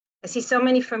I see so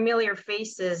many familiar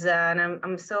faces, and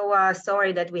I'm so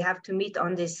sorry that we have to meet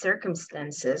on these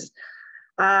circumstances.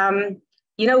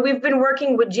 We've been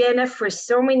working with JNF for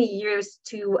so many years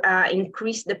to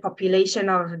increase the population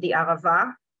of the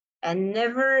Arava, and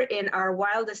never in our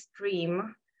wildest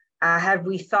dream have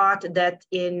we thought that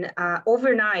in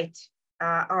overnight,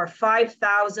 our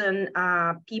 5,000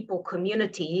 people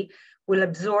community will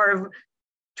absorb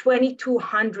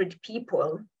 2,200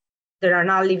 people that are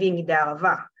now living in the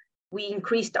Arava. We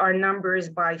increased our numbers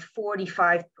by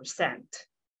 45%.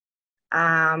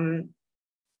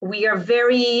 We are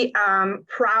very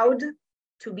proud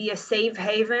to be a safe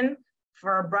haven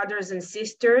for our brothers and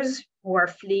sisters who are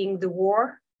fleeing the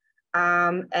war.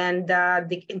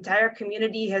 The entire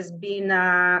community has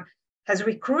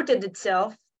recruited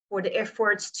itself for the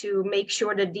efforts to make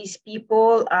sure that these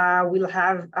people will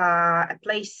have a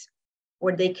place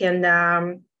where they can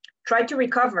try to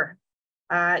recover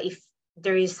if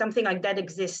there is something like that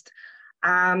exists.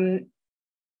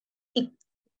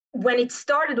 When it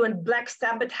started, when Black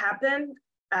Sabbath happened,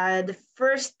 the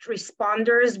first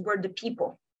responders were the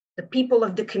people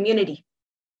of the community.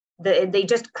 They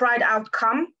just cried out,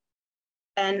 "Come,"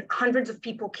 and hundreds of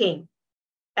people came.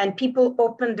 And people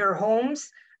opened their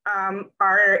homes.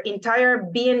 Our entire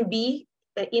B&B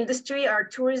industry, our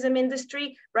tourism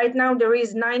industry, right now there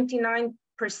is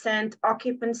 99%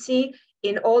 occupancy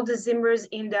in all the zimmers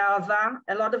in the Arava.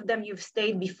 A lot of them you've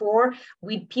stayed before,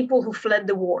 with people who fled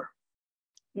the war,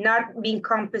 not being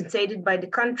compensated by the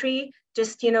country,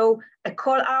 just, a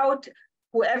call out,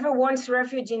 whoever wants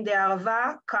refuge in the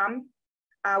Arava, come.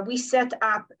 We set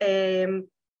up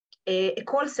a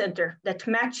call center that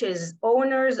matches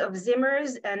owners of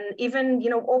zimmers and even,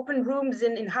 open rooms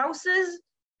in houses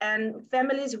and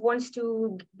families who wants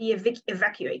to be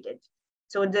evacuated.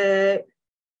 So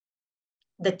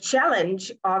the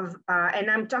challenge of, and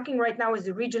I'm talking right now as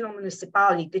a regional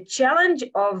municipality, the challenge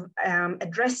of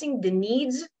addressing the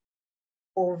needs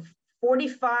of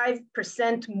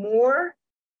 45% more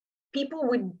people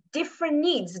with different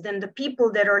needs than the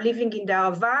people that are living in the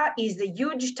Arava is a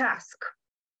huge task.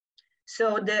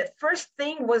 So the first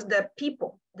thing was the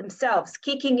people themselves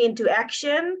kicking into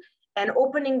action and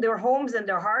opening their homes and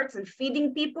their hearts and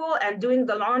feeding people and doing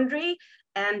the laundry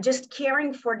and just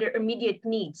caring for their immediate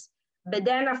needs. But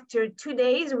then after 2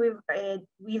 days,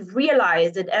 we've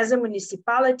realized that as a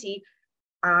municipality,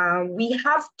 we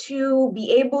have to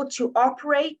be able to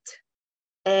operate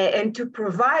and to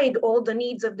provide all the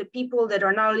needs of the people that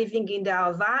are now living in the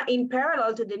Arava in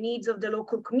parallel to the needs of the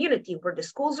local community, where the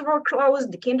schools were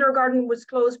closed, the kindergarten was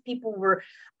closed, people were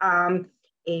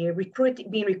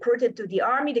being recruited to the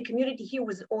army. The community here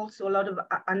was also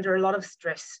under a lot of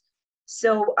stress.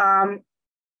 So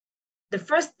the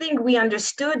first thing we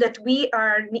understood that we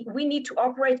need to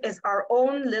operate as our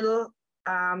own little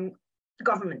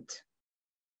government.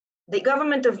 The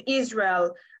government of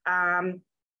Israel,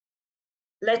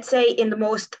 let's say in the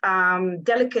most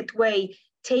delicate way,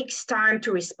 takes time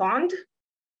to respond.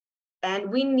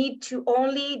 And we need to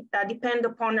only depend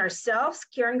upon ourselves,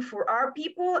 caring for our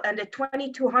people and the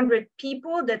 2,200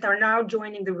 people that are now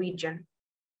joining the region.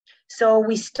 So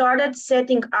we started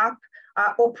setting up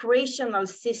an operational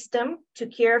system to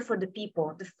care for the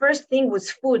people. The first thing was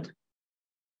food.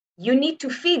 You need to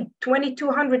feed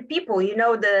 2,200 people.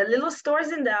 The little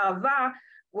stores in the Arava,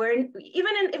 where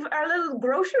even in our little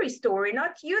grocery store, we're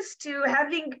not used to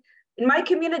having, in my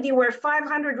community, we're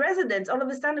 500 residents. All of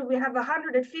a sudden, we have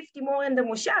 150 more in the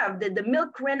Moshav. The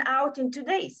milk ran out in 2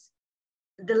 days.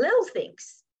 The little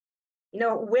things.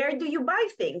 Where do you buy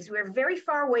things? We're very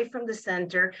far away from the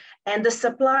center, and the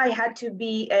supply had to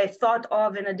be thought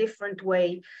of in a different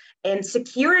way, and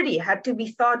security had to be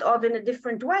thought of in a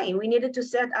different way. We needed to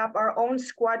set up our own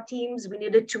squad teams. We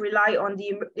needed to rely on the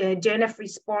JNF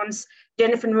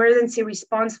emergency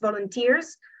response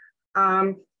volunteers,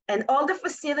 and all the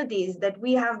facilities that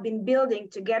we have been building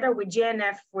together with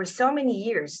JNF for so many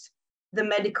years. The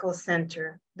medical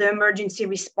center, the emergency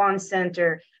response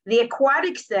center, the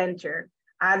aquatic center,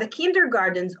 the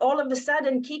kindergartens, all of a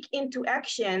sudden kick into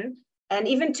action and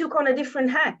even took on a different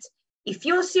hat. If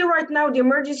you'll see right now the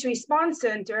emergency response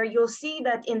center, you'll see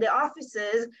that in the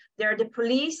offices, there are the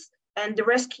police and the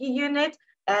rescue unit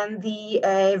and the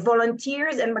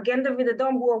volunteers and Magen David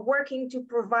Adom who are working to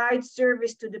provide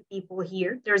service to the people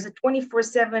here. There's a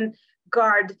 24/7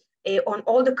 guard on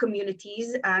all the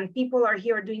communities, and people are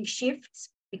here doing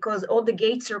shifts because all the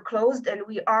gates are closed and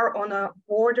we are on a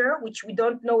border, which we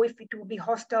don't know if it will be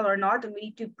hostile or not, and we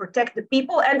need to protect the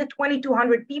people and the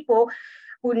 2,200 people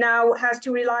who now has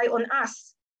to rely on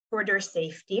us for their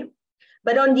safety.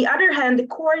 But on the other hand, the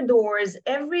corridors,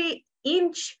 every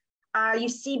inch You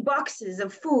see boxes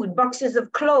of food, boxes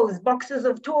of clothes, boxes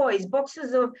of toys,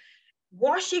 boxes of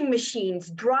washing machines,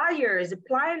 dryers,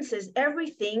 appliances,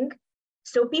 everything.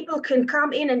 So people can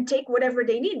come in and take whatever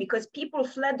they need because people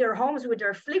fled their homes with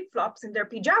their flip-flops and their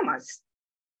pajamas.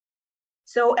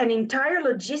 So an entire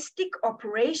logistic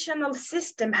operational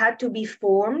system had to be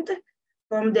formed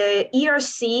from the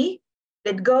ERC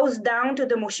that goes down to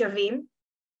the Moshavim.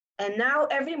 And now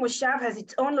every Moshav has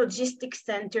its own logistics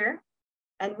center.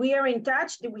 And we are in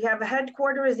touch. We have a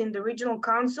headquarters in the regional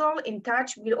council in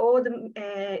touch with all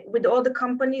the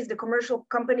companies, the commercial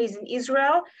companies in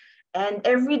Israel. And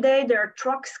every day there are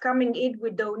trucks coming in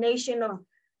with donation of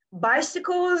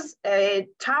bicycles,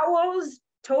 towels,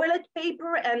 toilet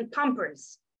paper, and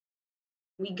pampers.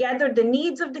 We gathered the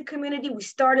needs of the community. We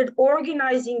started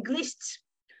organizing lists.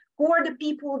 Who are the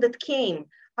people that came?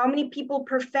 How many people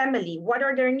per family? What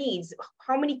are their needs?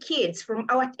 How many kids from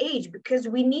what age? Because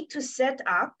we need to set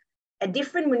up a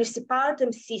different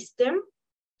municipality system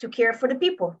to care for the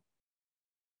people.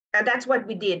 And that's what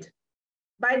we did.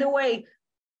 By the way,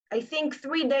 I think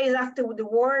 3 days after the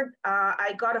war,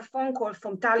 I got a phone call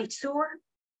from Tali Tzur,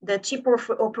 the chief of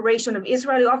operation of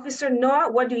Israeli officer.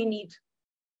 Noah, what do you need?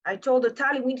 I told her,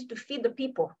 Tali, we need to feed the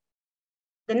people.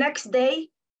 The next day,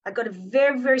 I got a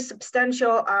very, very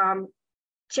substantial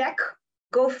check,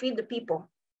 go feed the people.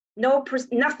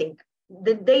 Nothing.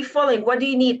 The day following, what do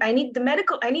you need? I need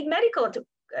medical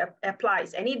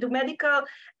applies. I need the medical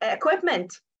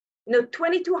equipment.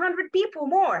 2,200 people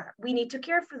more. We need to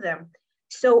care for them.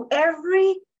 So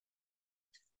every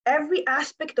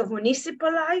aspect of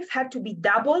municipal life had to be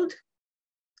doubled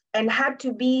and had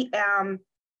to be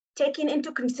taken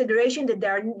into consideration that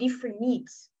there are different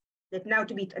needs that now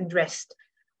to be addressed.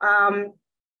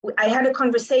 I had a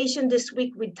conversation this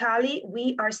week with Tali.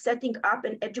 We are setting up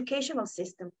an educational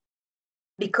system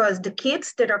because the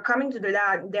kids that are coming to the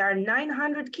lab, there are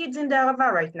 900 kids in the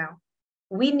Arava right now.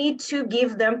 We need to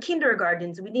give them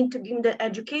kindergartens. We need to give them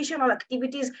educational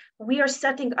activities. We are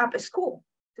setting up a school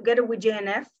together with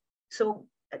JNF. So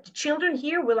the children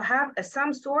here will have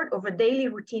some sort of a daily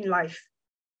routine life.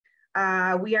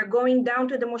 We are going down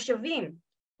to the Moshavim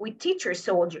with teacher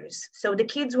soldiers. So the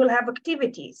kids will have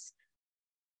activities.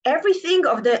 Everything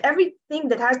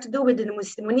that has to do with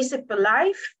the municipal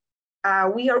life,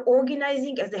 we are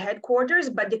organizing as the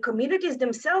headquarters, but the communities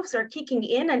themselves are kicking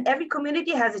in, and every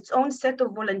community has its own set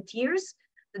of volunteers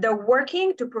that are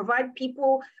working to provide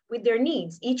people with their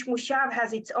needs. Each Mushav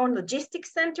has its own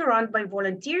logistics center run by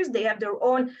volunteers. They have their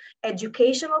own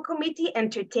educational committee,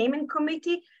 entertainment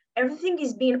committee. Everything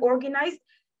is being organized.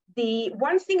 The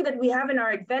one thing that we have in our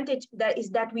advantage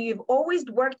is that we've always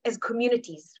worked as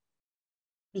communities,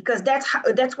 because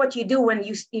that's what you do when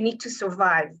you need to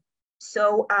survive.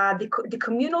 So the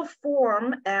communal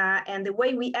form and the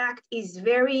way we act is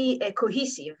very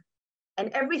cohesive. And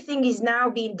everything is now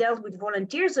being dealt with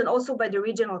volunteers and also by the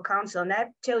regional council. And I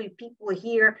tell you, people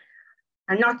here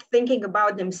are not thinking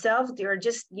about themselves. They are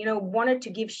just, wanted to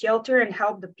give shelter and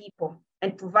help the people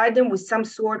and provide them with some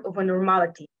sort of a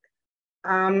normality.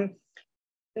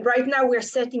 Right now, we're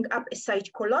setting up a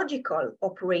psychological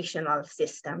operational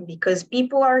system because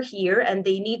people are here and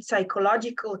they need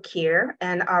psychological care.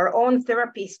 And our own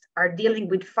therapists are dealing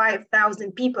with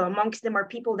 5,000 people. Amongst them are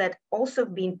people that also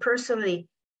have been personally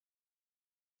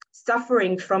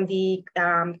suffering from the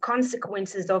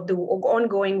consequences of the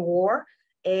ongoing war.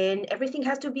 And everything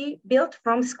has to be built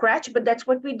from scratch, but that's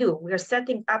what we do. We are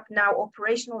setting up now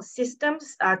operational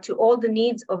systems to all the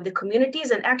needs of the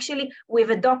communities. And actually, we've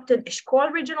adopted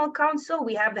Eshkol Regional Council.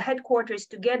 We have the headquarters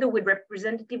together with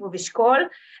representative of Eshkol,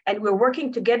 and we're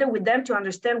working together with them to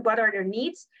understand what are their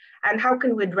needs and how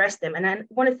can we address them. And I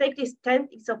want to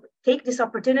take this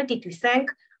opportunity to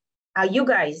thank you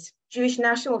guys, Jewish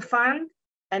National Fund,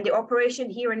 and the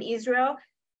operation here in Israel.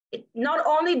 Not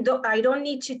only I don't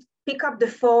need to pick up the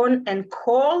phone and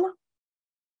call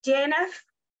JNF.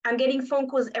 I'm getting phone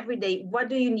calls every day. What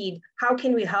do you need? How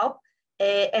can we help?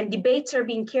 And debates are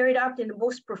being carried out in the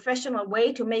most professional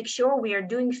way to make sure we are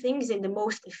doing things in the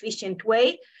most efficient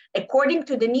way, according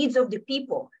to the needs of the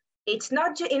people. It's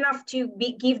not enough to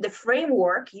give the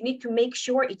framework. You need to make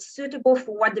sure it's suitable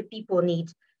for what the people need.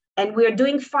 And we're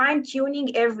doing fine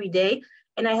tuning every day.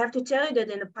 And I have to tell you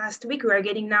that in the past week, we are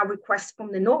getting now requests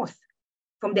from the north,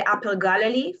 from the Upper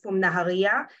Galilee, from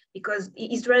Nahariya, because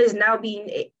Israel is now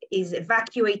is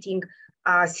evacuating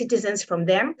citizens from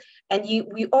them. And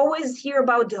we always hear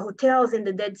about the hotels in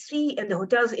the Dead Sea and the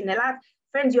hotels in Eilat.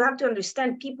 Friends, you have to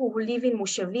understand people who live in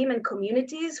Moshavim and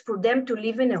communities, for them to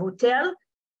live in a hotel,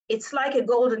 it's like a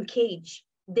golden cage.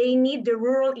 They need the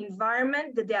rural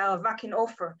environment that the Arava can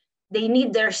offer. They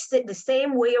need the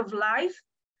same way of life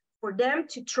for them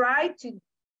to try to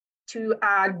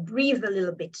breathe a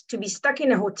little bit, to be stuck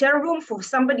in a hotel room for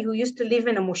somebody who used to live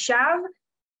in a moshav.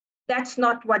 That's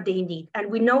not what they need. And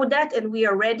we know that, and we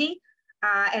are ready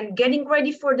and getting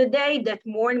ready for the day that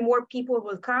more and more people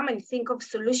will come and think of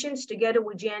solutions together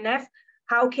with JNF.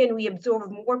 How can we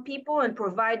absorb more people and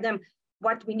provide them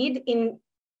what we need in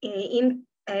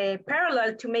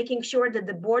parallel to making sure that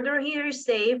the border here is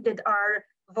safe, that our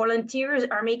volunteers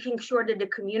are making sure that the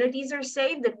communities are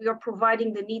safe, that we are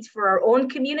providing the needs for our own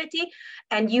community.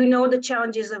 And you know the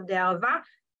challenges of the Alva.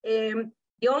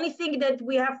 The only thing that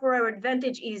we have for our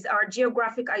advantage is our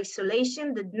geographic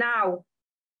isolation that now,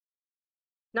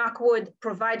 knock wood,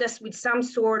 provide us with some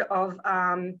sort of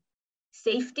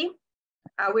safety.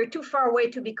 We're too far away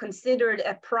to be considered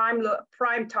a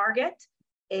prime target.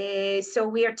 So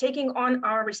we are taking on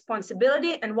our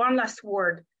responsibility. And one last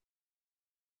word.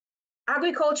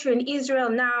 Agriculture in Israel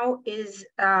now is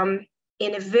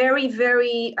in a very,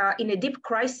 in a deep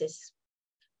crisis.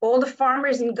 All the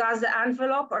farmers in Gaza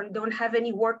envelope don't have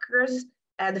any workers.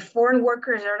 The foreign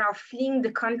workers are now fleeing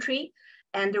the country.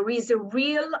 And there is a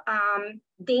real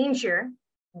danger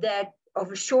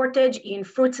of a shortage in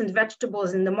fruits and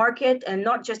vegetables in the market, and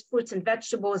not just fruits and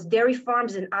vegetables, dairy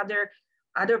farms and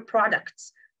other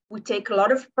products. We take a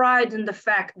lot of pride in the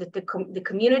fact that the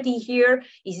community here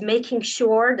is making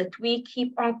sure that we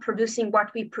keep on producing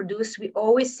what we produce. We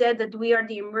always said that we are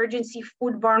the emergency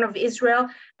food barn of Israel,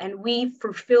 and we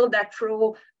fulfill that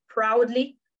role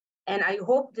proudly. And I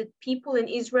hope that people in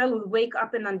Israel will wake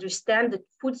up and understand that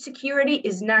food security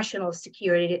is national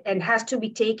security and has to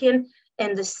be taken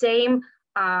in the same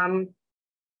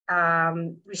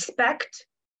respect,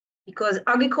 because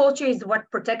agriculture is what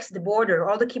protects the border.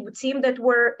 All the kibbutzim that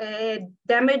were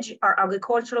damaged are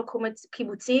agricultural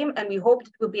kibbutzim, and we hope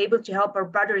that we'll be able to help our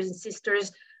brothers and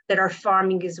sisters that are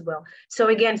farming as well. So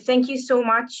again, thank you so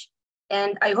much.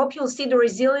 And I hope you'll see the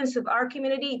resilience of our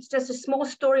community. It's just a small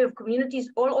story of communities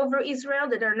all over Israel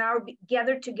that are now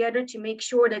gathered together to make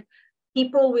sure that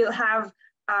people will have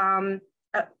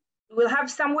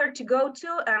somewhere to go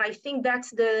to. And I think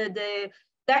that's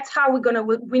that's how we're going to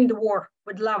win the war,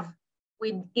 with love,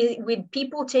 with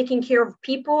people taking care of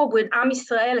people, with Am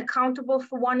Yisrael accountable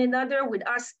for one another, with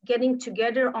us getting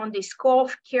together on this call,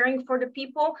 caring for the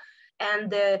people, and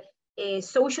the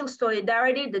social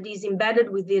solidarity that is embedded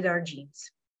within our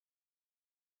genes.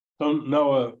 So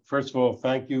Noah, first of all,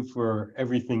 thank you for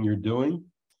everything you're doing.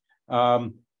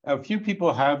 A few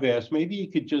people have asked, maybe you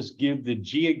could just give the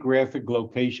geographic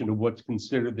location of what's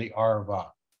considered the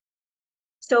Arava.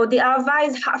 So the Arava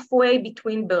is halfway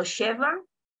between Beersheba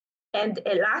and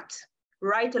Eilat,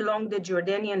 right along the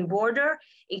Jordanian border.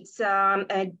 It's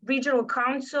a regional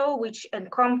council which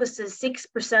encompasses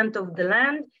 6% of the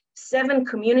land, 7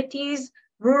 communities,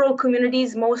 rural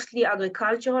communities, mostly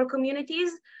agricultural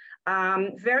communities.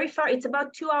 Very far, it's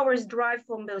about 2 hours drive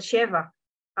from Beersheba,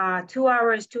 2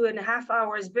 hours, 2.5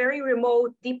 hours, very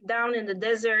remote, deep down in the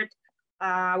desert.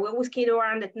 We always kid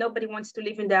around that nobody wants to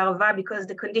live in the Arava because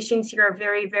the conditions here are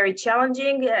very, very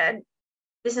challenging. And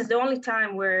this is the only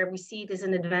time where we see it as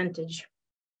an advantage,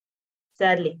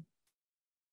 sadly.